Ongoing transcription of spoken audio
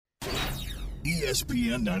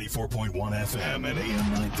ESPN 94.1 FM and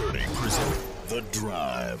AM 930 present The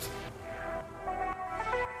Drive.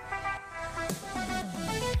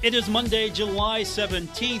 It is Monday, July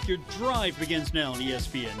 17th. Your drive begins now on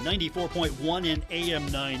ESPN 94.1 and AM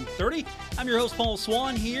 930. I'm your host, Paul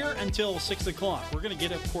Swann, here until 6 o'clock. We're going to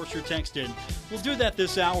get, of course, your text in. We'll do that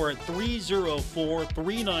this hour at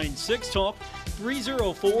 304-396-TALK,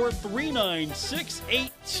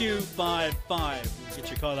 304-396-8255. We'll get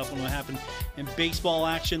you caught up on what happened in baseball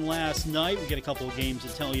action last night. We get a couple of games to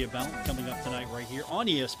tell you about coming up tonight right here on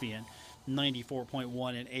ESPN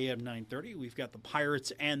 94.1 and AM 930. We've got the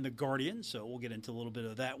Pirates and the Guardians, so we'll get into a little bit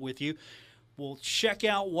of that with you. We'll check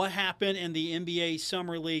out what happened in the NBA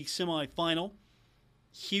Summer League semifinal.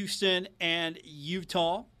 Houston and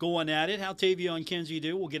Utah going at it. How Tavia and Kenzie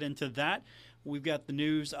do. We'll get into that. We've got the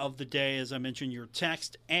news of the day, as I mentioned, your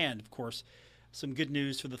text, and, of course, some good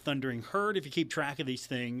news for the Thundering Herd. If you keep track of these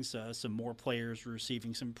things, some more players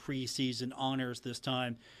receiving some preseason honors this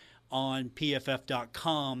time on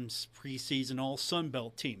PFF.com's preseason All-Sun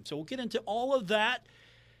Belt team. So we'll get into all of that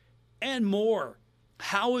and more.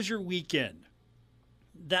 How was your weekend?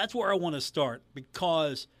 That's where I want to start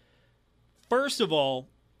because, first of all,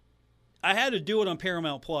 I had to do it on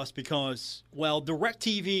Paramount Plus because, well,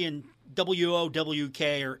 DirecTV and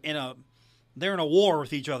WOWK are in a war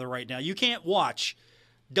with each other right now. You can't watch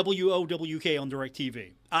WOWK on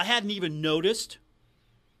DirecTV. I hadn't even noticed,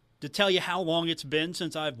 to tell you how long it's been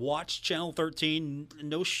since I've watched Channel 13.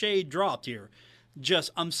 No shade dropped here.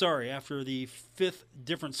 Just, I'm sorry, after the fifth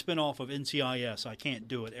different spinoff of NCIS, I can't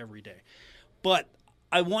do it every day. But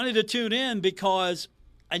I wanted to tune in because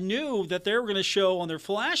I knew that they were going to show on their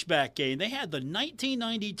flashback game. They had the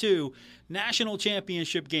 1992 National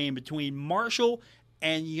Championship game between Marshall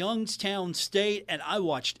and Youngstown State, and I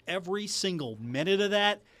watched every single minute of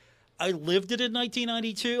that. I lived it in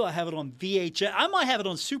 1992. I have it on VHS. I might have it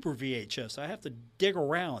on Super VHS. I have to dig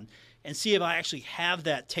around and see if I actually have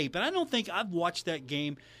that tape. And I don't think I've watched that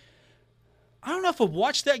game. I don't know if I've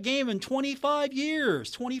watched that game in 25 years.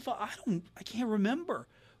 25. I can't remember.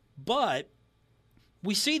 But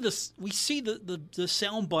we see this. We see the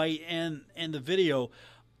soundbite and the video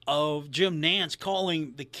of Jim Nance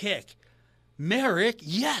calling the kick. Merrick,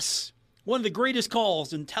 yes, one of the greatest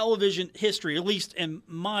calls in television history, at least in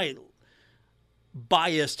my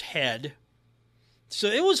biased head. So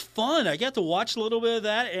it was fun. I got to watch a little bit of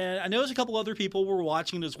that, and I noticed a couple other people were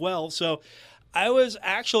watching it as well. So I was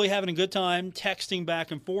actually having a good time texting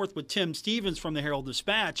back and forth with Tim Stevens from the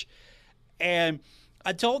Herald-Dispatch. And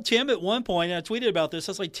I told Tim at one point, and I tweeted about this,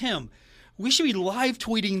 I was like, Tim, we should be live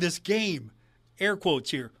tweeting this game. Air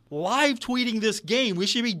quotes here. Live tweeting this game. We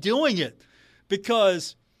should be doing it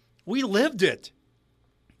because we lived it.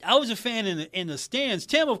 I was a fan in the stands.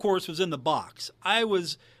 Tim, of course, was in the box. I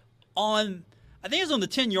was on, I think it was on the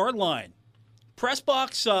 10-yard line. Press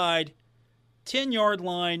box side, 10-yard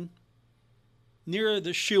line, near the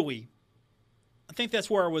shoey. I think that's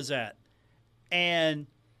where I was at. And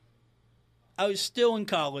I was still in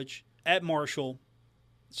college at Marshall.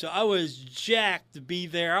 So I was jacked to be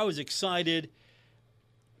there. I was excited.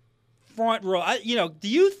 Front row. Do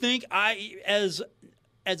you think as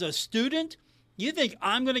a student, you think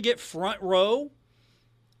I'm going to get front row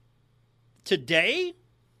today?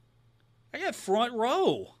 I got front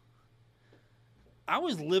row. I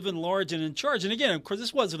was living large and in charge. And again, of course,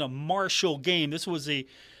 this wasn't a Marshall game. This was a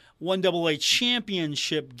 1AA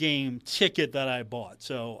championship game ticket that I bought.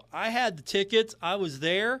 So I had the tickets. I was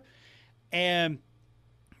there. And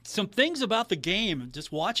some things about the game,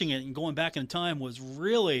 just watching it and going back in time, was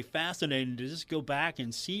really fascinating to just go back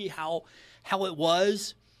and see how it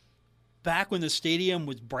was back when the stadium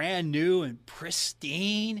was brand new and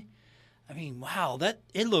pristine. I mean, wow,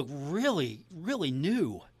 it looked really, really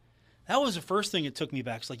new. That was the first thing that took me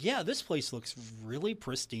back. It's like, yeah, this place looks really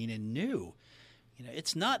pristine and new.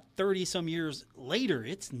 It's not 30-some years later.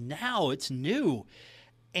 It's now. It's new.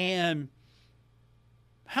 And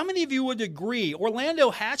how many of you would agree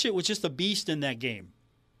Orlando Hatchet was just a beast in that game?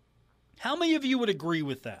 How many of you would agree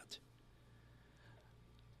with that?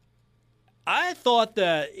 I thought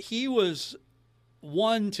that he was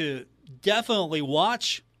one to definitely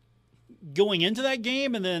watch going into that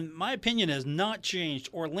game, and then my opinion has not changed.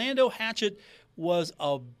 Orlando Hatchet was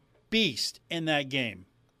a beast in that game.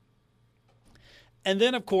 And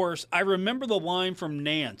then, of course, I remember the line from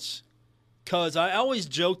Nance, because I always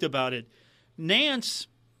joked about it. Nance,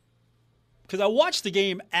 because I watched the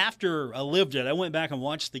game after I lived it. I went back and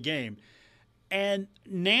watched the game. And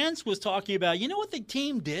Nance was talking about, you know what the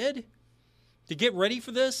team did to get ready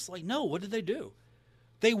for this? Like, no, what did they do?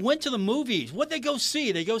 They went to the movies. What did they go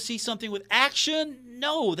see? They go see something with action?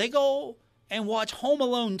 No, they go and watch Home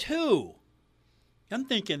Alone 2. I'm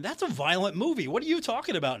thinking, that's a violent movie. What are you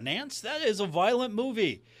talking about, Nance? That is a violent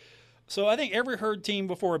movie. So I think every Herd team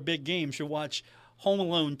before a big game should watch Home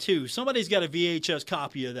Alone 2. Somebody's got a VHS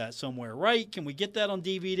copy of that somewhere, right? Can we get that on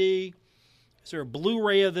DVD? Is there a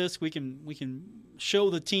Blu-ray of this? We can show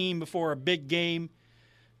the team before a big game,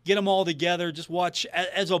 get them all together, just watch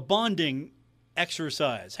as a bonding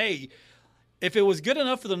exercise. Hey, if it was good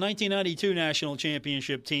enough for the 1992 National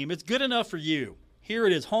Championship team, it's good enough for you. Here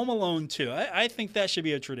it is, Home Alone 2. I think that should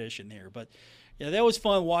be a tradition here. But yeah, that was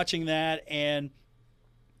fun watching that. And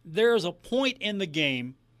there's a point in the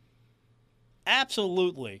game,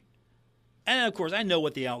 absolutely. And, of course, I know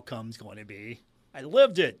what the outcome's going to be. I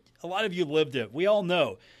lived it. A lot of you lived it. We all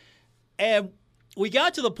know. And we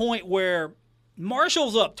got to the point where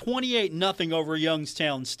Marshall's up 28-0 over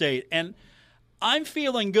Youngstown State. And I'm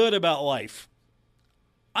feeling good about life.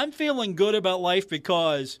 I'm feeling good about life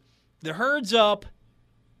because the Herd's up.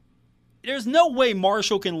 There's no way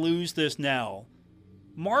Marshall can lose this now.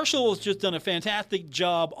 Marshall has just done a fantastic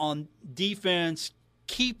job on defense,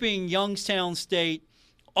 keeping Youngstown State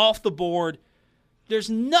off the board. There's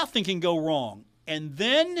nothing can go wrong. And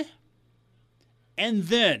then,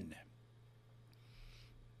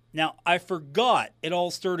 now I forgot it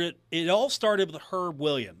all started with Herb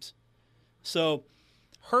Williams. So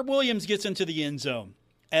Herb Williams gets into the end zone,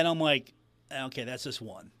 and I'm like, okay, that's just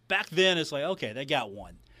one. Back then, it's like, okay, they got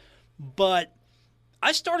one. But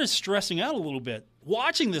I started stressing out a little bit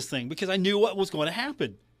watching this thing because I knew what was going to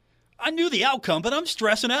happen. I knew the outcome, but I'm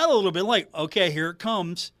stressing out a little bit. Like, okay, here it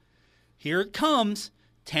comes. Here it comes.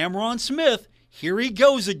 Tamron Smith. Here he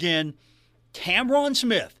goes again. Tamron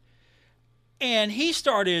Smith. And he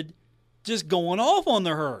started just going off on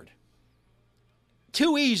the Herd.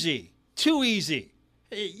 Too easy. Too easy.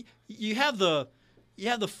 You have the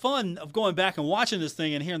fun of going back and watching this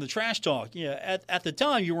thing and hearing the trash talk. Yeah, at the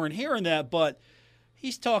time you weren't hearing that, but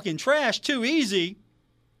he's talking trash too easy,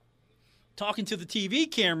 talking to the TV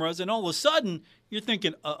cameras, and all of a sudden you're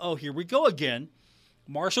thinking, oh, here we go again.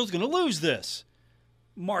 Marshall's going to lose this.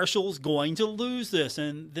 Marshall's going to lose this,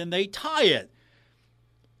 and then they tie it.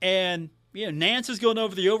 And Nance is going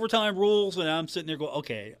over the overtime rules, and I'm sitting there going,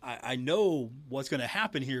 okay, I know what's going to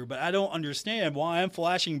happen here, but I don't understand why I'm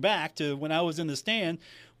flashing back to when I was in the stand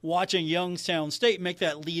watching Youngstown State make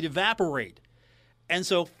that lead evaporate. And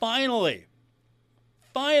so finally,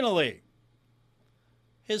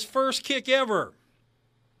 his first kick ever,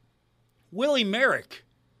 Willie Merrick,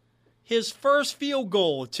 his first field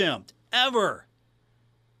goal attempt ever.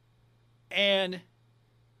 And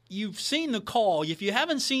you've seen the call. If you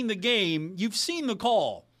haven't seen the game, you've seen the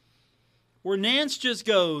call where Nance just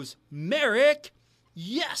goes, Merrick,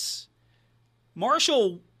 yes.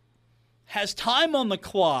 Marshall has time on the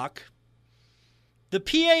clock. The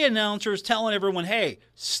PA announcer is telling everyone, hey,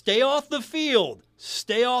 stay off the field.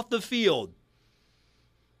 Stay off the field.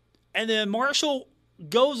 And then Marshall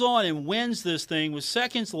goes on and wins this thing with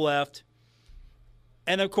seconds left.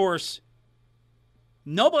 And, of course,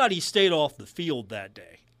 nobody stayed off the field that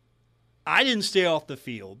day. I didn't stay off the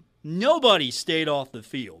field. Nobody stayed off the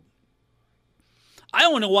field. I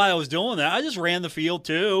don't know why I was doing that. I just ran the field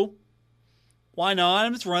too. Why not?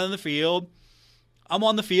 I'm just running the field. I'm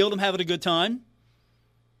on the field. I'm having a good time.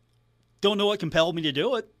 Don't know what compelled me to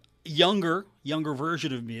do it. Younger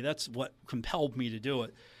version of me. That's what compelled me to do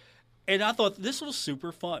it. And I thought this was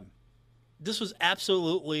super fun. This was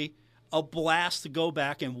absolutely a blast to go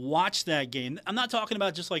back and watch that game. I'm not talking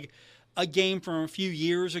about just like a game from a few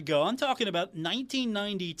years ago. I'm talking about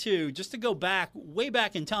 1992, just to go back, way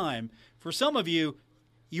back in time. For some of you,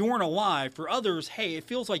 you weren't alive. For others, hey, it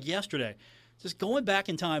feels like yesterday. Just going back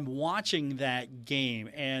in time, watching that game.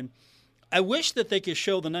 And I wish that they could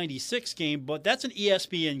show the 96 game, but that's an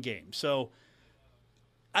ESPN game. So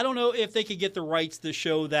I don't know if they could get the rights to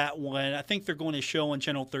show that one. I think they're going to show on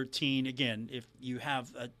Channel 13. Again, if you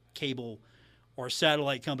have a cable or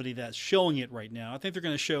satellite company that's showing it right now. I think they're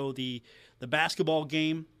going to show the basketball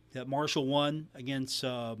game that Marshall won against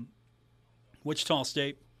Wichita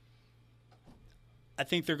State. I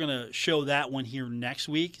think they're going to show that one here next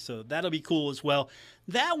week, so that'll be cool as well.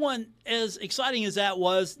 That one, as exciting as that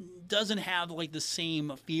was, doesn't have like the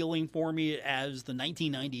same feeling for me as the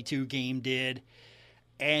 1992 game did,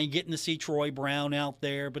 and getting to see Troy Brown out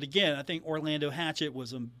there. But again, I think Orlando Hatchett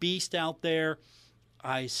was a beast out there.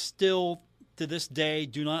 I still, to this day,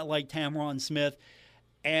 do not like Tamron Smith.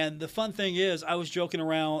 And the fun thing is, I was joking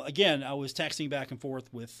around. Again, I was texting back and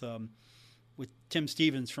forth with Tim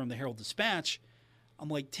Stevens from the Herald-Dispatch. I'm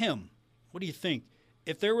like, Tim, what do you think?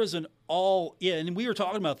 If there was and we were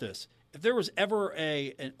talking about this. If there was ever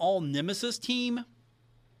an all-nemesis team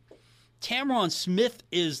Tamron Smith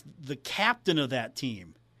is the captain of that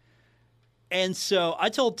team. And so I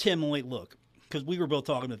told Tim, like, look, because we were both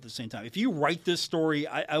talking at the same time, if you write this story,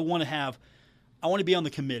 I want to be on the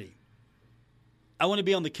committee. I want to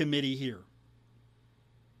be on the committee here.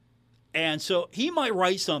 And so he might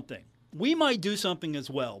write something. We might do something as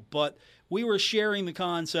well, but we were sharing the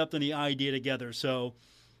concept and the idea together. So,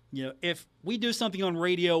 if we do something on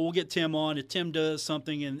radio, we'll get Tim on. If Tim does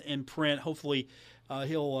something in print, hopefully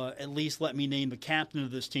he'll at least let me name the captain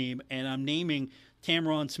of this team. And I'm naming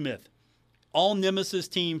Tamron Smith. All Nemesis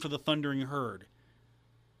team for the Thundering Herd.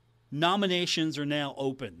 Nominations are now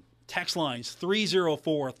open. Text lines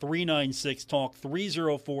 304-396-TALK,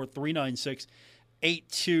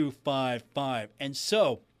 304-396-8255. And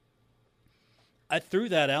so I threw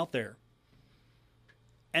that out there.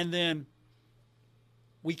 And then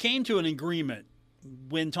we came to an agreement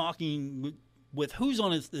when talking with who's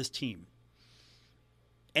on this team.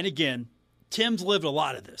 And again, Tim's lived a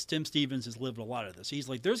lot of this. Tim Stevens has lived a lot of this. He's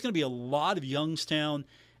like, there's going to be a lot of Youngstown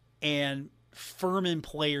and Furman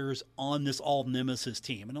players on this all-Nemesis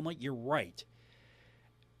team. And I'm like, you're right.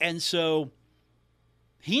 And so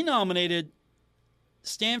he nominated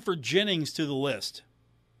Stanford Jennings to the list.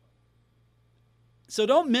 So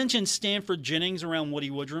don't mention Stanford Jennings around Woody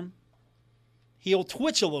Woodrum. He'll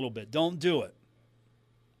twitch a little bit. Don't do it.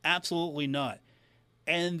 Absolutely not.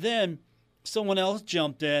 And then someone else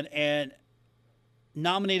jumped in and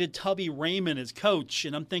nominated Tubby Raymond as coach.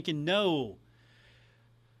 And I'm thinking, no,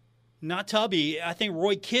 not Tubby. I think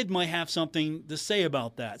Roy Kidd might have something to say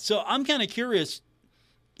about that. So I'm kind of curious,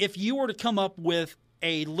 if you were to come up with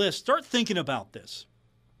a list, start thinking about this.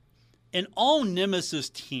 An all-Nemesis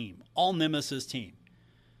team.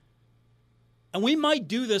 And we might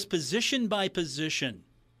do this position by position,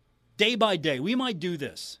 day by day. We might do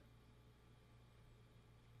this.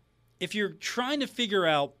 If you're trying to figure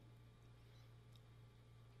out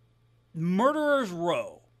Murderer's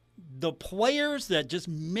Row, the players that just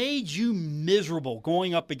made you miserable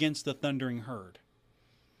going up against the Thundering Herd,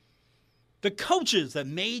 the coaches that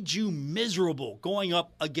made you miserable going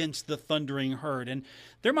up against the Thundering Herd, and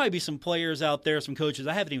there might be some players out there, some coaches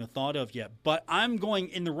I haven't even thought of yet, but I'm going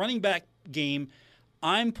in the running back game,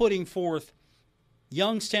 I'm putting forth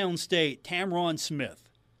Youngstown State, Tamron Smith,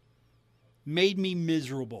 made me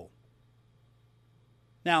miserable.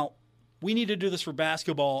 Now, we need to do this for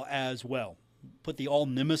basketball as well. Put the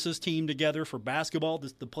all-Nemesis team together for basketball.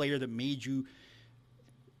 This is the player that made you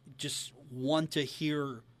just want to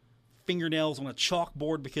hear fingernails on a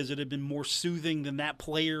chalkboard because it had been more soothing than that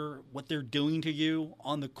player, what they're doing to you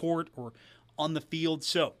on the court or on the field.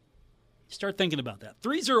 So start thinking about that.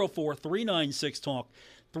 304-396-TALK,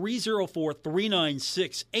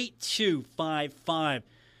 304-396-8255.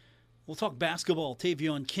 We'll talk basketball.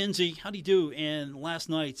 Tavion Kinsey, how do you do in last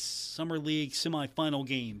night's Summer League semifinal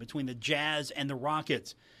game between the Jazz and the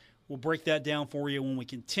Rockets? We'll break that down for you when we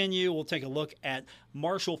continue. We'll take a look at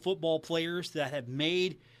Marshall football players that have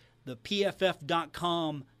made the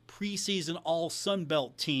PFF.com preseason All-Sun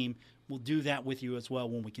Belt team. We'll do that with you as well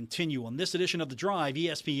when we continue on this edition of The Drive,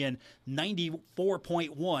 ESPN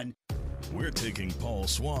 94.1. We're taking Paul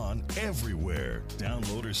Swann everywhere.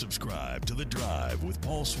 Download or subscribe to The Drive with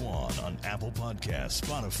Paul Swann on Apple Podcasts,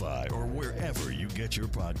 Spotify, or wherever you get your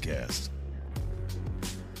podcasts.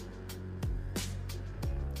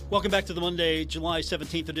 Welcome back to the Monday, July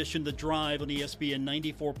 17th edition of The Drive on ESPN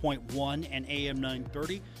 94.1 and AM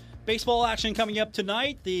 930. Baseball action coming up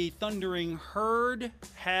tonight. The Thundering Herd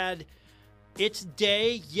had its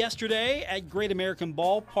day yesterday at Great American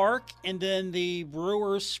Ballpark, and then the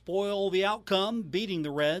Brewers spoil the outcome, beating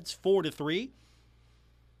the Reds 4-3.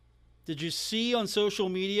 Did you see on social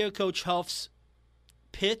media Coach Huff's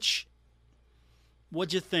pitch?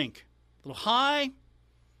 What'd you think? A little high?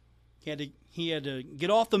 He had to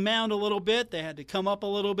get off the mound a little bit. They had to come up a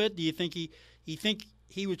little bit. Do you think he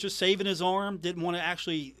was just saving his arm, didn't want to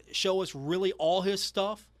actually show us really all his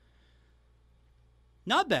stuff?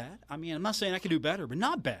 Not bad. I mean, I'm not saying I could do better, but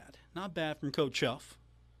not bad. Not bad from Coach Huff.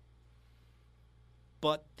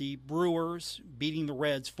 But the Brewers beating the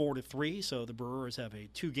Reds 4-3, so the Brewers have a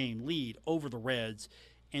 2-game lead over the Reds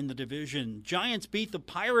in the division. Giants beat the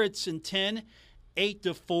Pirates in 10,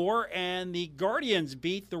 8-4, and the Guardians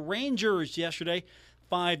beat the Rangers yesterday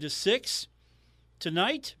 5-6.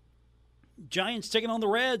 Tonight, Giants taking on the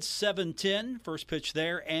Reds 7-10, first pitch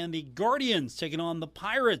there, and the Guardians taking on the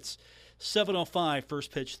Pirates 7:05,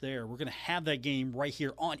 first pitch there. We're going to have that game right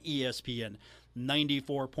here on ESPN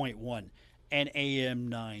 94.1 and AM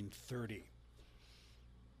 930.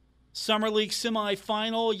 Summer League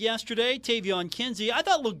semifinal yesterday. Tavion Kinsey, I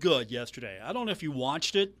thought looked good yesterday. I don't know if you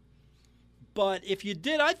watched it, but if you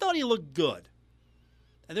did, I thought he looked good.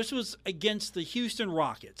 And this was against the Houston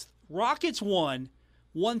Rockets. Rockets won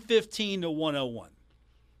 115 to 101.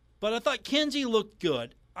 But I thought Kinsey looked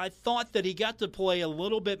good. I thought that he got to play a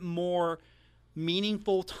little bit more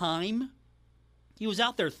meaningful time. He was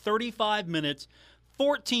out there 35 minutes,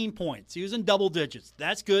 14 points. He was in double digits.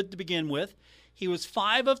 That's good to begin with. He was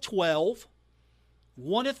 5 of 12,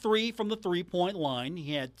 1 of 3 from the three-point line.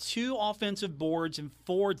 He had 2 offensive boards and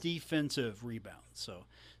 4 defensive rebounds. So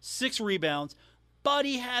 6 rebounds, but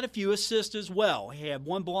he had a few assists as well. He had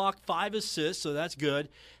 1 block, 5 assists, so that's good.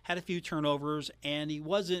 Had a few turnovers, and he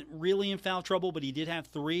wasn't really in foul trouble, but he did have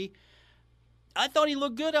 3. I thought he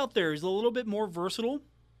looked good out there. He's a little bit more versatile.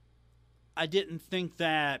 I didn't think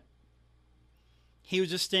that he was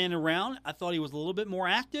just standing around. I thought he was a little bit more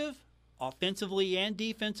active, offensively and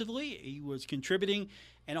defensively. He was contributing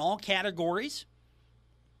in all categories.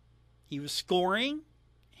 He was scoring.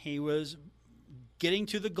 He was getting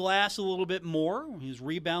to the glass a little bit more. He was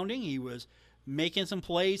rebounding. He was making some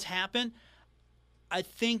plays happen. I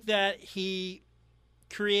think that he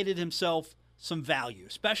created himself some value,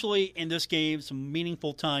 especially in this game, some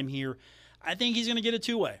meaningful time here. I think he's going to get a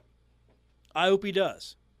two-way. I hope he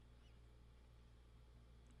does.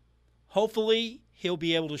 Hopefully, he'll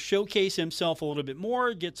be able to showcase himself a little bit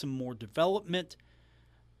more, get some more development.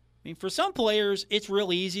 I mean, for some players, it's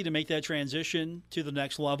real easy to make that transition to the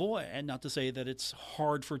next level, and not to say that it's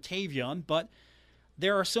hard for Tavion, but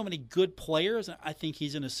there are so many good players. I think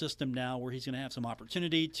he's in a system now where he's going to have some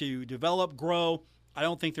opportunity to develop, grow. I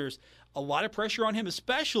don't think there's a lot of pressure on him,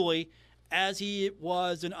 especially as he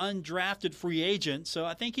was an undrafted free agent. So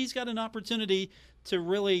I think he's got an opportunity to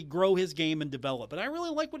really grow his game and develop. But I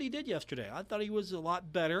really like what he did yesterday. I thought he was a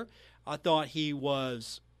lot better. I thought he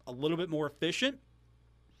was a little bit more efficient.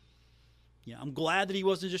 Yeah, I'm glad that he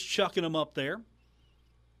wasn't just chucking them up there.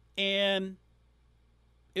 And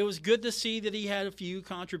it was good to see that he had a few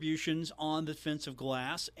contributions on the defensive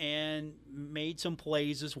glass and made some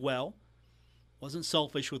plays as well. Wasn't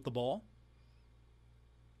selfish with the ball.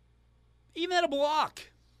 Even had a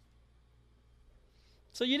block.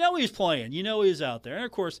 So you know he's playing. You know he's out there. And,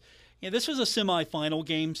 of course, this was a semifinal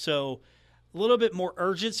game, so a little bit more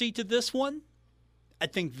urgency to this one. I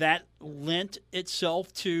think that lent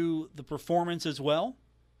itself to the performance as well.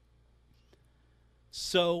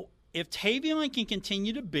 So if Tavion can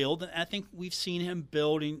continue to build, and I think we've seen him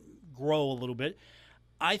build and grow a little bit,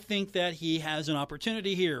 I think that he has an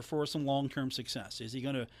opportunity here for some long-term success. Is he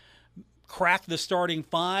going to crack the starting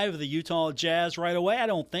 5 of the Utah Jazz right away? I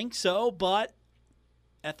don't think so, but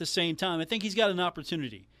at the same time, I think he's got an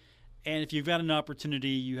opportunity. And if you've got an opportunity,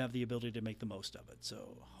 you have the ability to make the most of it.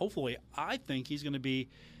 So hopefully, I think he's going to be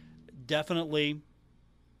definitely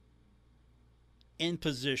in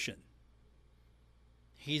position.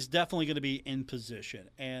 He's definitely going to be in position.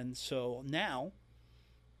 And so now,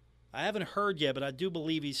 I haven't heard yet, but I do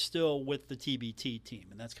believe he's still with the TBT team,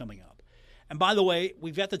 and that's coming up. And by the way,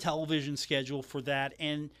 we've got the television schedule for that.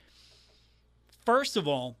 And first of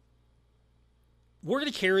all, we're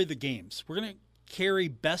going to carry the games. We're going to carry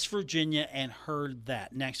Best Virginia and Heard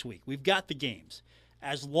That next week. We've got the games.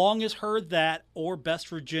 As long as Heard That or Best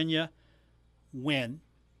Virginia win,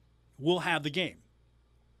 we'll have the game.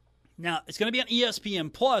 Now, it's going to be on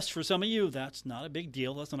ESPN Plus. For some of you, that's not a big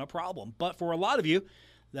deal. That's not a problem. But for a lot of you,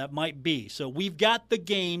 that might be. So we've got the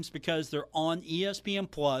games because they're on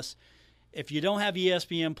ESPN Plus. If you don't have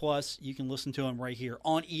ESPN Plus, you can listen to them right here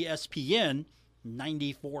on ESPN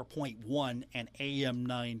 94.1 and AM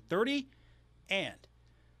 930. And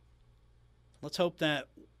let's hope that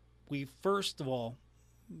we first of all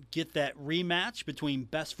get that rematch between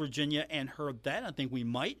Best Virginia and Heard That. I think we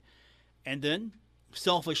might. And then,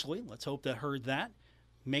 selfishly, let's hope that Heard That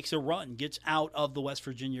makes a run, gets out of the West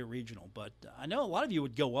Virginia Regional. But I know a lot of you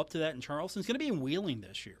would go up to that in Charleston. It's going to be in Wheeling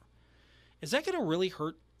this year. Is that going to really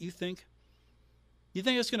hurt, you think? You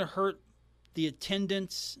think it's going to hurt the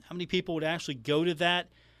attendance? How many people would actually go to that?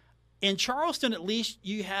 In Charleston, at least,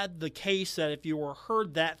 you had the case that if you were a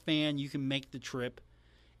Heard That fan, you can make the trip.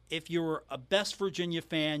 If you're a Best Virginia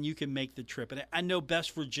fan, you can make the trip. And I know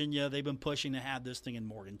Best Virginia, they've been pushing to have this thing in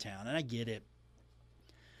Morgantown, and I get it.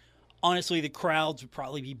 Honestly, the crowds would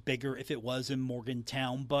probably be bigger if it was in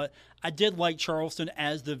Morgantown, but I did like Charleston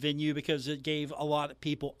as the venue because it gave a lot of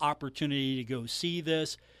people opportunity to go see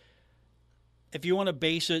this. If you want to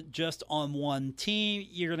base it just on one team,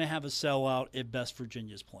 you're going to have a sellout if Best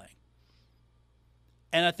Virginia's playing.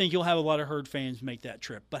 And I think you'll have a lot of Herd fans make that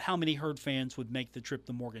trip. But how many Herd fans would make the trip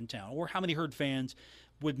to Morgantown? Or how many Herd fans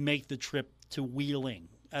would make the trip to Wheeling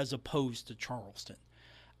as opposed to Charleston?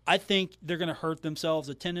 I think they're going to hurt themselves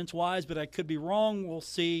attendance-wise, but I could be wrong. We'll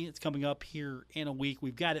see. It's coming up here in a week.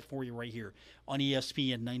 We've got it for you right here on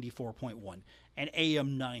ESPN 94.1 and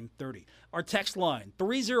AM 930. Our text line,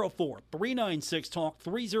 304-396-TALK,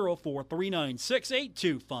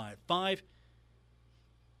 304-396-8255.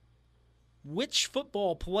 Which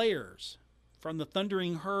football players from the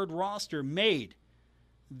Thundering Herd roster made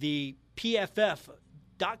the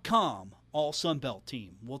PFF.com All Sunbelt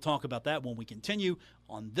team? We'll talk about that when we continue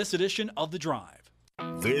on this edition of The Drive.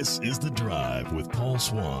 This is The Drive with Paul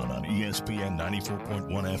Swann on ESPN 94.1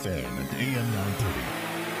 FM and AM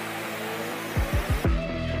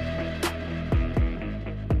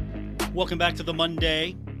 930. Welcome back to the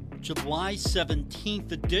Monday, July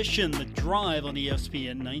 17th edition, The Drive on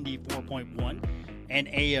ESPN 94.1 and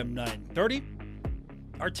AM 930.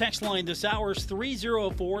 Our text line this hour is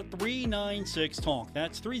 304-396-TALK.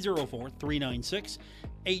 That's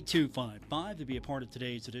 304-396-8255 to be a part of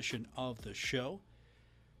today's edition of the show.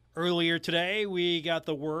 Earlier today, we got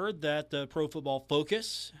the word that Pro Football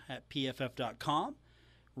Focus at PFF.com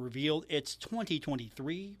revealed its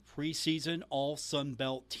 2023 preseason All-Sun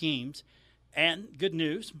Belt teams. And good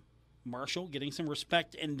news, Marshall getting some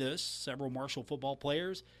respect in this. Several Marshall football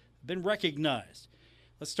players have been recognized.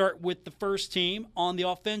 Let's start with the first team on the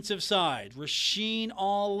offensive side, Rasheen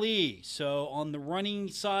Ali. So on the running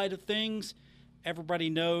side of things, everybody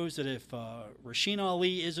knows that if Rasheen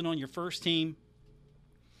Ali isn't on your first team,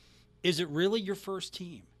 is it really your first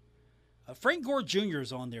team? Frank Gore Jr.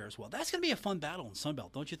 is on there as well. That's going to be a fun battle in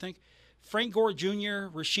Sunbelt, don't you think? Frank Gore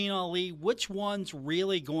Jr., Rasheen Ali, which one's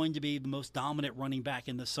really going to be the most dominant running back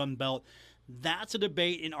in the Sunbelt? That's a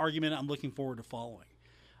debate and argument I'm looking forward to following.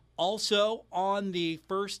 Also on the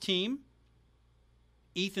first team,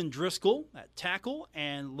 Ethan Driscoll at tackle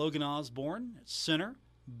and Logan Osborne at center,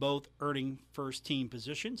 both earning first-team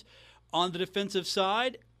positions. On the defensive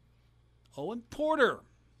side, Owen Porter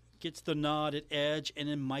gets the nod at edge, and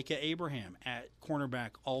then Micah Abraham at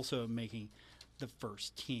cornerback also making the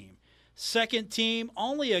first team. Second team,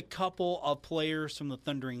 only a couple of players from the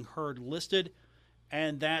Thundering Herd listed,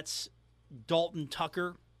 and that's Dalton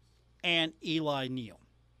Tucker and Eli Neal.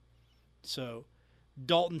 So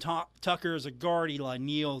Dalton Tucker is a guard, Eli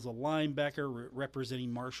Neal is a linebacker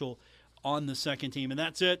representing Marshall on the second team, and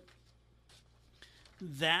that's it.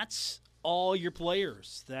 That's all your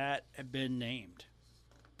players that have been named.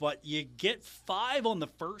 But you get 5 on the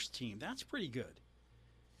first team. That's pretty good.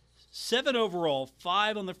 7 overall,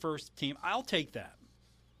 5 on the first team. I'll take that.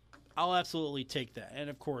 I'll absolutely take that. And,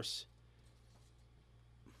 of course,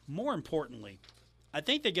 more importantly, I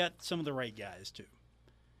think they got some of the right guys, too.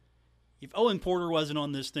 If Owen Porter wasn't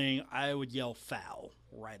on this thing, I would yell foul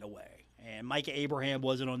right away. And Micah Abraham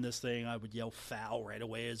wasn't on this thing, I would yell foul right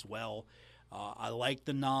away as well. I like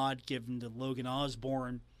the nod given to Logan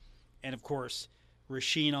Osborne. And, of course,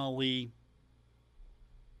 Rasheen Ali.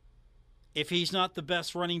 If he's not the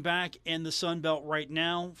best running back in the Sun Belt right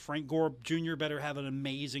now, Frank Gore Jr. better have an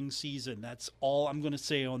amazing season. That's all I'm going to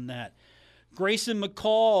say on that. Grayson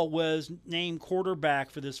McCall was named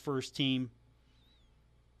quarterback for this first team.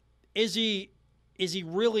 Is he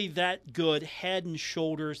really that good, head and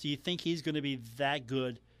shoulders? Do you think he's going to be that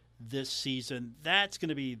good this season? That's going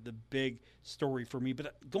to be the big story for me.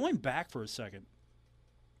 But going back for a second,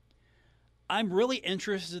 I'm really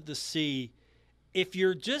interested to see if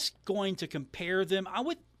you're just going to compare them.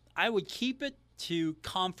 I would keep it to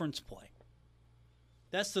conference play.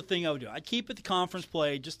 That's the thing I would do. I'd keep it to conference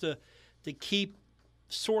play just to keep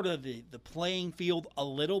sort of the playing field a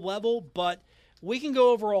little level, but we can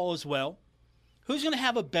go overall as well. Who's going to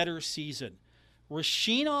have a better season,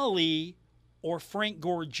 Rasheen Ali or Frank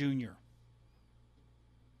Gore Jr.?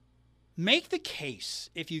 Make the case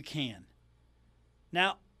if you can.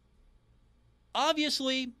 Now,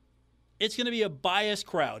 obviously, it's going to be a biased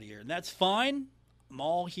crowd here, and that's fine. I'm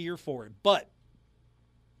all here for it. But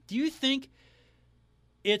do you think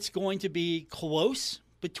it's going to be close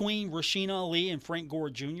between Rasheen Ali and Frank Gore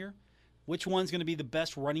Jr.? Which one's going to be the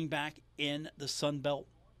best running back in the Sun Belt?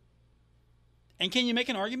 And can you make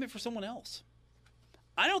an argument for someone else?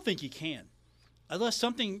 I don't think you can. Unless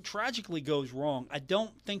something tragically goes wrong, I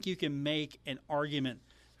don't think you can make an argument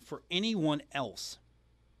for anyone else.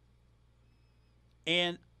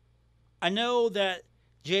 And I know that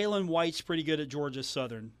Jalen White's pretty good at Georgia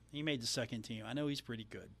Southern. He made the second team. I know he's pretty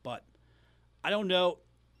good. But I don't know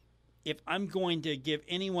if I'm going to give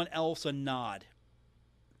anyone else a nod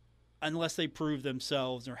unless they prove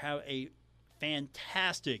themselves or have a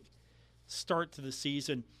fantastic start to the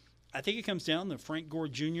season. I think it comes down to Frank Gore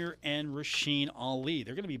Jr. and Rasheen Ali.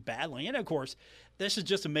 They're going to be battling. And, of course, this is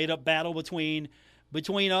just a made-up battle between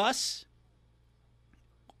us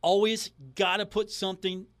Always got to put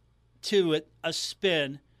something to it, a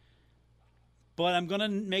spin. But I'm going to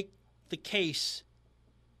make the case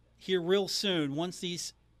here real soon. Once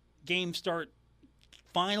these games start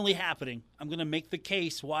finally happening, I'm going to make the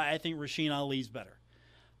case why I think Rasheen Ali's better.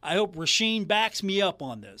 I hope Rasheen backs me up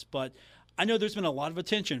on this, but I know there's been a lot of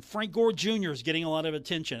attention. Frank Gore Jr. is getting a lot of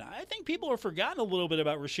attention. I think people have forgotten a little bit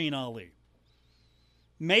about Rasheen Ali.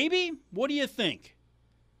 Maybe? What do you think?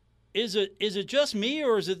 Is it just me,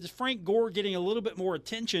 or is it Frank Gore getting a little bit more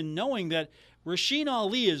attention knowing that Rasheen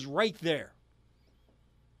Ali is right there?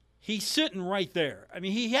 He's sitting right there. I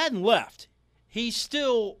mean, he hadn't left. He's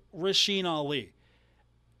still Rasheen Ali.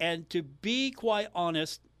 And to be quite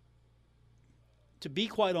honest,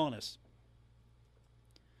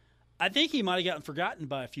 I think he might have gotten forgotten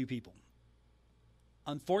by a few people.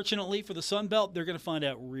 Unfortunately for the Sun Belt, they're going to find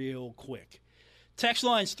out real quick. Text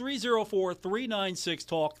lines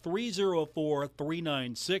 304-396-TALK,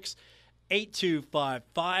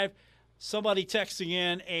 304-396-8255. Somebody texting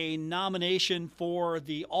in a nomination for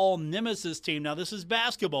the All-Nemesis team. Now, this is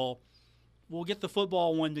basketball. We'll get the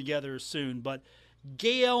football one together soon. But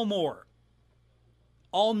Gail Moore,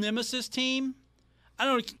 All-Nemesis team, I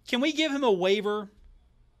don't know, can we give him a waiver?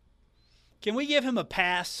 Can we give him a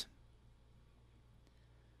pass?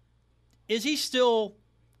 Is he still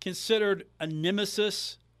considered a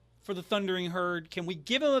nemesis for the Thundering Herd? Can we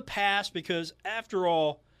give him a pass? Because, after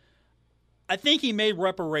all, I think he made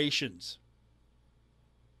reparations.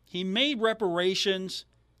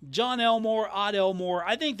 John Elmore, Odd Elmore,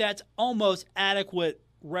 I think that's almost adequate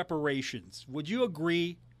reparations. Would you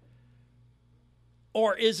agree?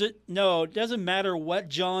 Or is it, no, it doesn't matter what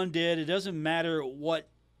John did. It doesn't matter what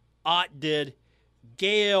Ott did.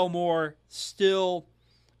 Gay Elmore still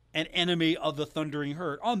an enemy of the Thundering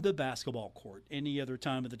Herd on the basketball court. Any other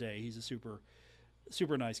time of the day, he's a super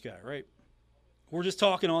nice guy, right? We're just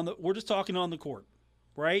talking on the court,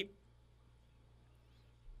 right?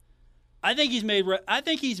 I think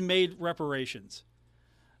he's made reparations.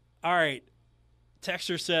 All right.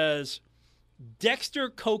 Texter says Dexter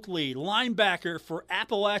Coakley, linebacker for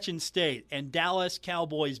Appalachian State and Dallas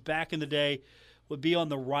Cowboys back in the day, would be on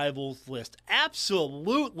the rivals list.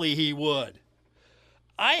 Absolutely he would.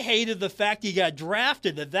 I hated the fact he got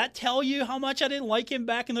drafted. Did that tell you how much I didn't like him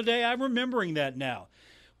back in the day? I'm remembering that now.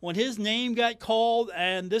 When his name got called,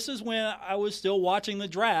 and this is when I was still watching the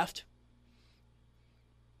draft,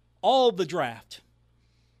 all of the draft,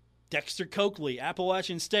 Dexter Coakley,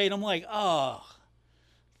 Appalachian State, I'm like, oh.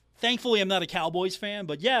 Thankfully, I'm not a Cowboys fan,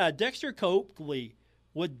 but yeah, Dexter Coakley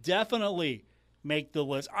would definitely make the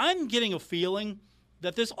list. I'm getting a feeling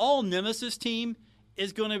that this all-nemesis team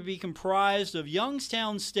is going to be comprised of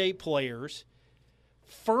Youngstown State players,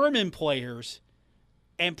 Furman players,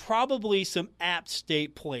 and probably some App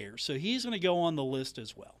State players. So he's going to go on the list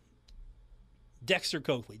as well. Dexter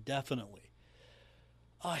Coakley, definitely.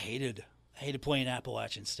 Oh, I hated playing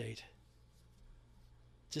Appalachian State.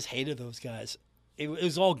 Just hated those guys. It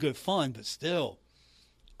was all good fun, but still.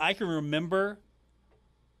 I can remember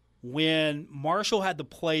when Marshall had to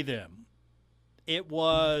play them. It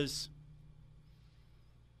was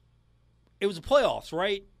the playoffs,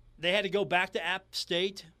 right? They had to go back to App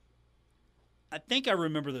State. I think I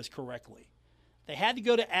remember this correctly. They had to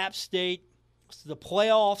go to App State. The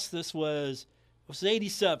playoffs, this was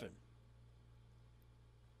 87.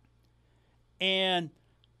 And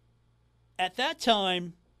at that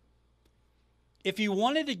time, if you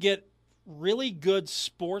wanted to get really good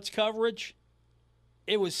sports coverage,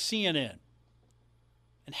 it was CNN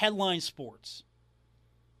and Headline Sports.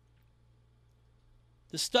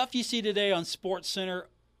 The stuff you see today on SportsCenter,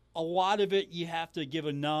 a lot of it you have to give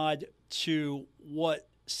a nod to what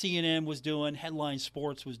CNN was doing, Headline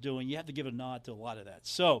Sports was doing. You have to give a nod to a lot of that.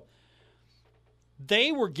 So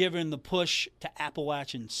they were giving the push to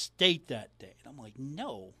Appalachian State that day. And I'm like,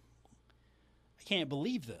 no, I can't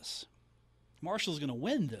believe this. Marshall's going to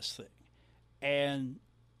win this thing. And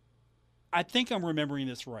I think I'm remembering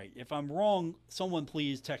this right. If I'm wrong, someone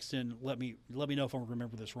please text in, let me know if I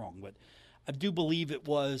remember this wrong. But I do believe it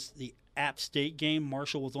was the App State game.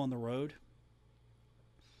 Marshall was on the road.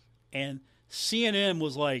 And CNN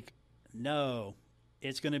was like, no,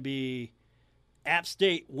 it's going to be App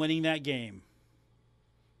State winning that game.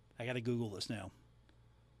 I got to Google this now.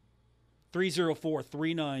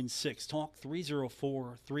 304-396-TALK,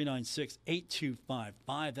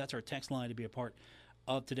 304-396-8255. That's our text line to be a part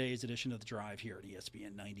of today's edition of The Drive here at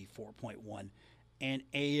ESPN 94.1 and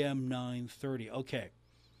AM 930. Okay.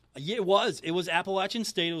 Yeah, it was Appalachian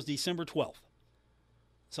State. It was December 12th.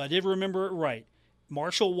 So I did remember it right.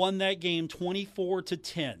 Marshall won that game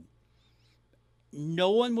 24-10.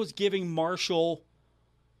 No one was giving Marshall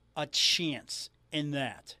a chance in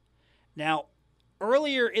that. Now,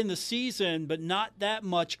 earlier in the season, but not that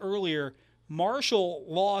much earlier, Marshall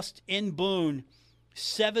lost in Boone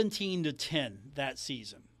 17-10 that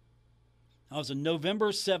season. That was a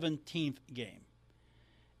November 17th game.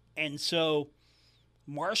 And so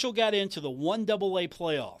Marshall got into the 1AA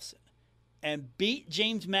playoffs and beat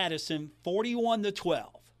James Madison 41-12.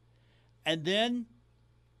 And then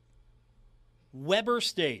Weber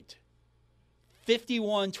State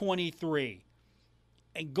 51-23.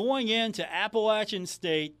 And going into Appalachian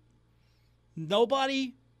State,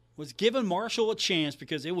 nobody was giving Marshall a chance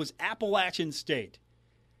because it was Appalachian State.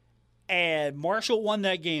 And Marshall won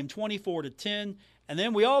that game 24-10. And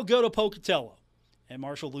then we all go to Pocatello. And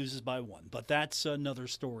Marshall loses by 1. But that's another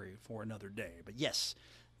story for another day. But yes,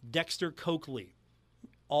 Dexter Coakley,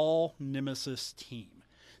 all Nemesis team.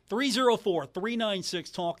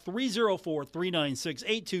 304-396-TALK,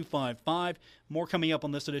 304-396-8255. More coming up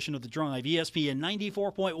on this edition of The Drive, ESPN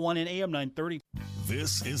 94.1 and AM 930.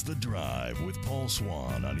 This is The Drive with Paul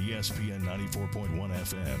Swann on ESPN 94.1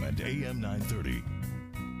 FM and AM 930.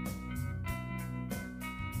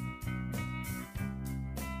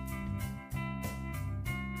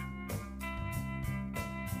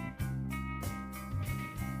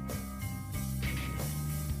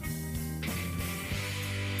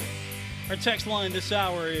 Our text line this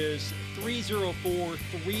hour is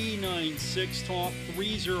 304-396-TALK,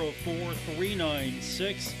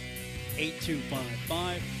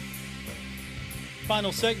 304-396-8255.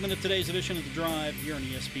 Final segment of today's edition of The Drive here on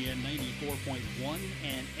ESPN 94.1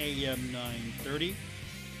 and AM 930.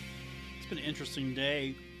 It's been an interesting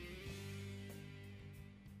day.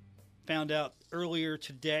 Found out earlier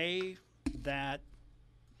today that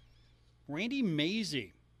Randy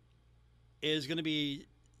Mazey is going to be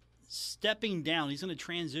stepping down. He's going to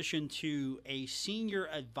transition to a senior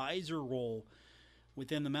advisor role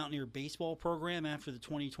within the Mountaineer baseball program after the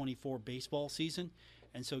 2024 baseball season.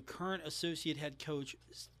 And so current associate head coach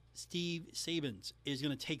Steve Sabins is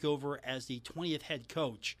going to take over as the 20th head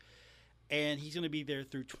coach. And he's going to be there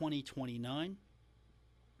through 2029,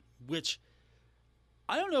 which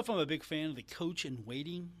I don't know if I'm a big fan of the coach in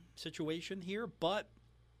waiting situation here, but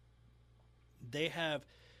they have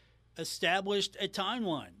established a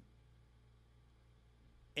timeline.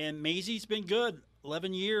 And Mazey's been good.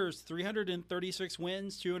 11 years, 336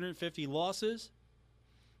 wins, 250 losses.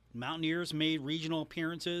 Mountaineers made regional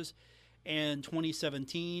appearances in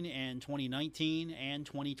 2017 and 2019 and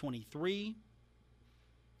 2023.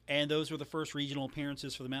 And those were the first regional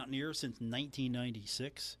appearances for the Mountaineers since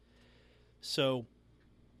 1996. So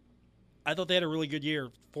I thought they had a really good year.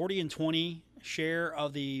 40-20 share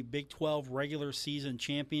of the Big 12 regular season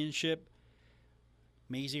championship.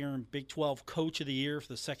 Mazey earned Big 12 Coach of the Year for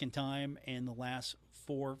the second time in the last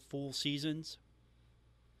 4 full seasons.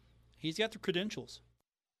 He's got the credentials.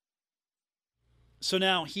 So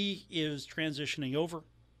now he is transitioning over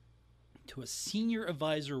to a senior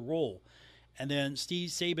advisor role. And then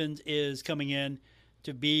Steve Sabins is coming in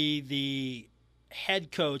to be the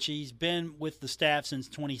head coach. He's been with the staff since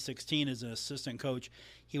 2016 as an assistant coach.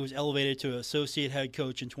 He was elevated to associate head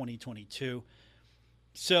coach in 2022.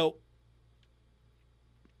 So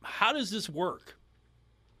how does this work?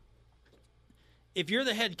 If you're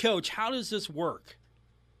the head coach, how does this work?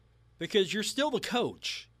 Because you're still the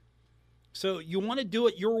coach. So you want to do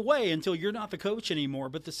it your way until you're not the coach anymore.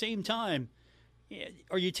 But at the same time,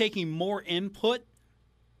 are you taking more input?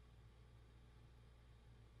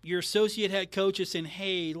 Your associate head coach is saying,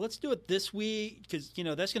 hey, let's do it this week because,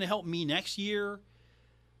 that's going to help me next year.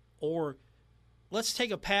 Or let's take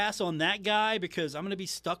a pass on that guy because I'm going to be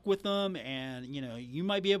stuck with them and, you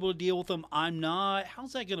might be able to deal with them. I'm not.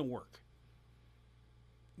 How's that going to work?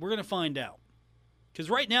 We're going to find out. Because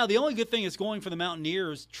right now, the only good thing that's going for the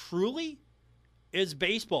Mountaineers truly is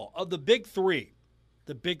baseball. Of the big three,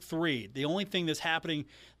 the only thing that's happening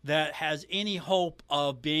that has any hope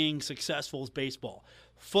of being successful is baseball.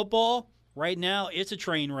 Football, right now, it's a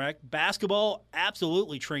train wreck. Basketball,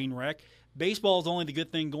 absolutely train wreck. Baseball is only the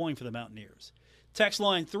good thing going for the Mountaineers. Text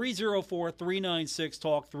line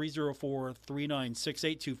 304-396-TALK,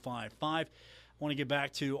 304-396-8255. I want to get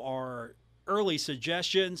back to our early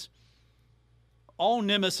suggestions. All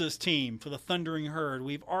Nemesis team for the Thundering Herd.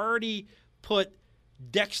 We've already put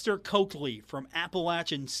Dexter Coakley from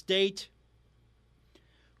Appalachian State.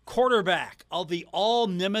 Quarterback of the All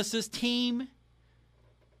Nemesis team,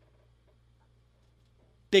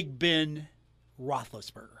 Big Ben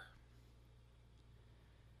Roethlisberger.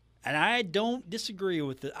 And I don't disagree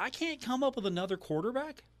with it. I can't come up with another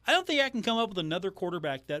quarterback. I don't think I can come up with another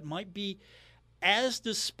quarterback that might be as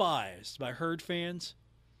despised by Herd fans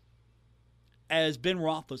as Ben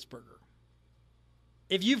Roethlisberger?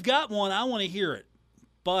 If you've got one, I want to hear it.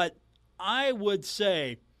 But I would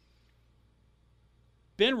say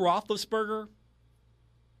Ben Roethlisberger,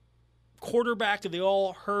 quarterback of the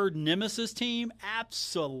all-herd nemesis team,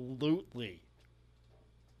 absolutely.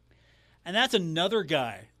 And that's another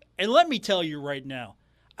guy. And let me tell you right now,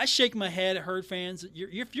 I shake my head at Herd fans.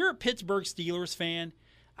 If you're a Pittsburgh Steelers fan,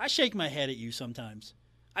 I shake my head at you sometimes.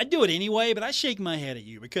 I do it anyway, but I shake my head at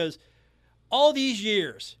you because all these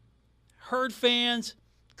years, Herd fans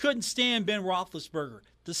couldn't stand Ben Roethlisberger.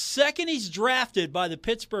 The second he's drafted by the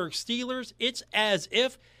Pittsburgh Steelers, it's as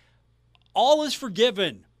if all is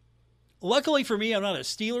forgiven. Luckily for me, I'm not a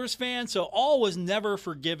Steelers fan, so all was never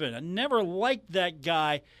forgiven. I never liked that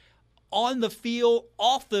guy on the field,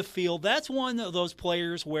 off the field. That's one of those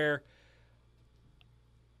players where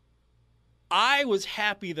I was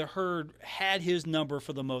happy the Herd had his number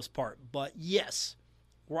for the most part. But yes,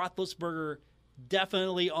 Roethlisberger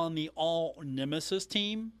definitely on the all-nemesis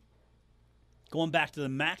team, going back to the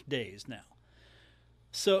Mac days now.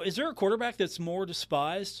 So is there a quarterback that's more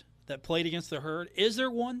despised that played against the Herd? Is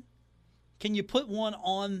there one? Can you put one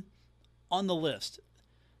on the list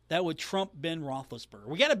that would trump Ben Roethlisberger?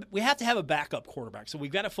 We have to have a backup quarterback, so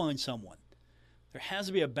we've got to find someone. There has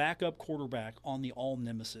to be a backup quarterback on the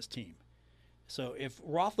all-nemesis team. So if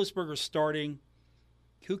Roethlisberger's starting,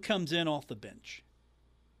 who comes in off the bench?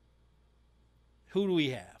 Who do we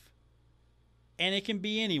have? And it can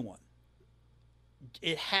be anyone.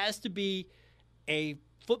 It has to be a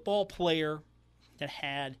football player that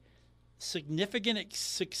had significant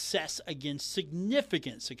success against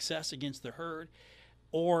the Herd,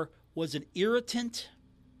 or was an irritant.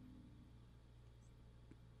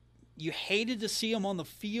 You hated to see him on the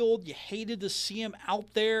field. You hated to see him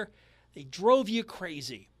out there. They drove you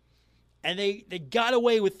crazy. And they got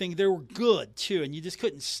away with things. They were good, too, and you just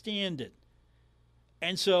couldn't stand it.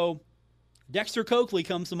 And so Dexter Coakley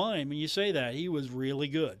comes to mind when you say that. He was really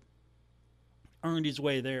good. Earned his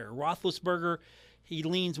way there. Roethlisberger, he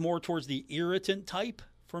leans more towards the irritant type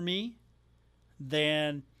for me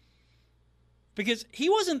than, because he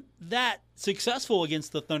wasn't that successful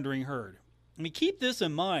against the Thundering Herd. I mean, keep this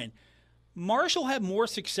in mind. Marshall had more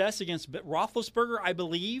success against Roethlisberger, I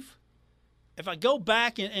believe. If I go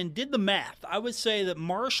back and did the math, I would say that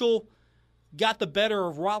Marshall got the better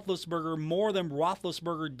of Roethlisberger more than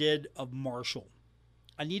Roethlisberger did of Marshall.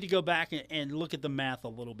 I need to go back and look at the math a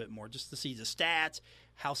little bit more just to see the stats,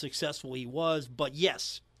 how successful he was. But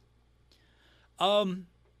yes.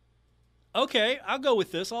 Okay, I'll go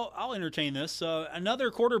with this. I'll entertain this.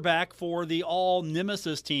 Another quarterback for the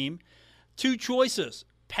all-nemesis team. Two choices,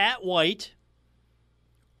 Pat White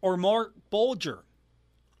or Mark Bolger.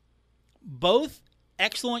 Both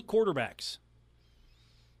excellent quarterbacks.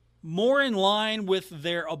 More in line with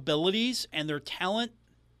their abilities and their talent,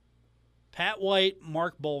 Pat White,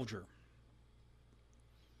 Mark Bolger.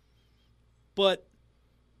 But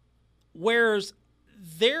whereas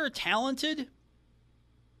they're talented,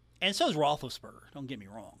 and so is Roethlisberger, don't get me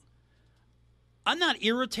wrong, I'm not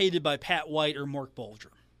irritated by Pat White or Mark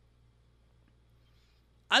Bolger.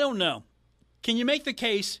 I don't know. Can you make the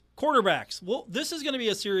case? Quarterbacks. Well, this is going to be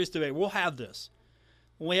a serious debate. We'll have this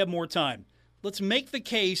when we have more time. Let's make the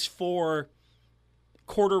case for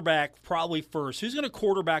quarterback probably first. Who's going to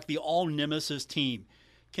quarterback the all-nemesis team?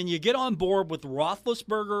 Can you get on board with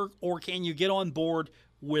Roethlisberger, or can you get on board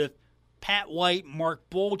with Pat White, Mark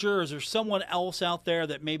Bolger? Is there someone else out there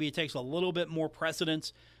that maybe takes a little bit more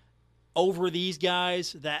precedence over these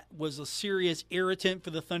guys that was a serious irritant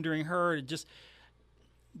for the Thundering Herd? Just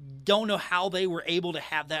don't know how they were able to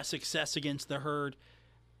have that success against the Herd.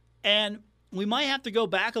 And we might have to go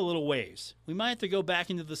back a little ways. We might have to go back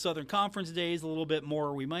into the Southern Conference days a little bit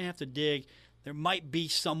more. We might have to dig. There might be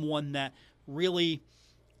someone that really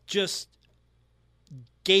just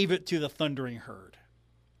gave it to the Thundering Herd.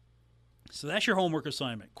 So that's your homework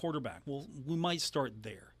assignment, quarterback. Well, we might start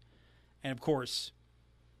there. And, of course,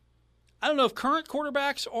 I don't know if current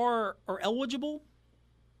quarterbacks are eligible.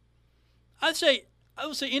 I would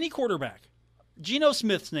say any quarterback. Geno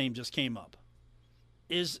Smith's name just came up.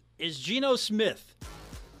 Is Geno Smith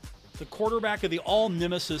the quarterback of the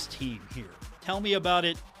all-nemesis team here? Tell me about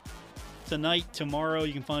it tonight, tomorrow.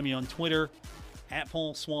 You can find me on Twitter,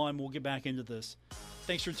 @Paul Swann. We'll get back into this.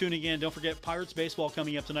 Thanks for tuning in. Don't forget Pirates baseball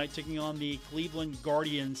coming up tonight, taking on the Cleveland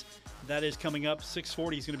Guardians. That is coming up.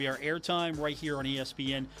 6:40 is going to be our airtime right here on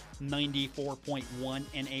ESPN 94.1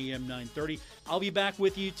 and AM 930. I'll be back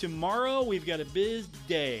with you tomorrow. We've got a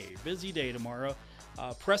busy day tomorrow.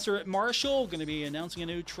 Presser at Marshall, going to be announcing a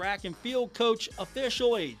new track and field coach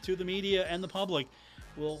officially to the media and the public.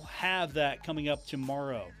 We'll have that coming up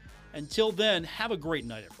tomorrow. Until then, have a great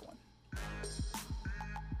night, everyone.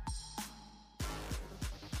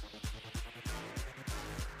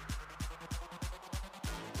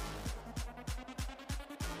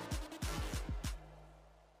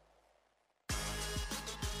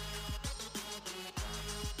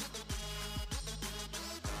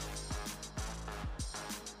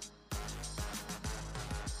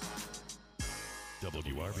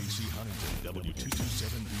 WRBC Huntington,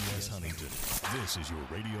 W227BS Huntington. This is your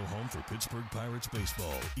radio home for Pittsburgh Pirates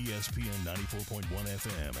baseball. ESPN 94.1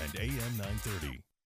 FM and AM 930.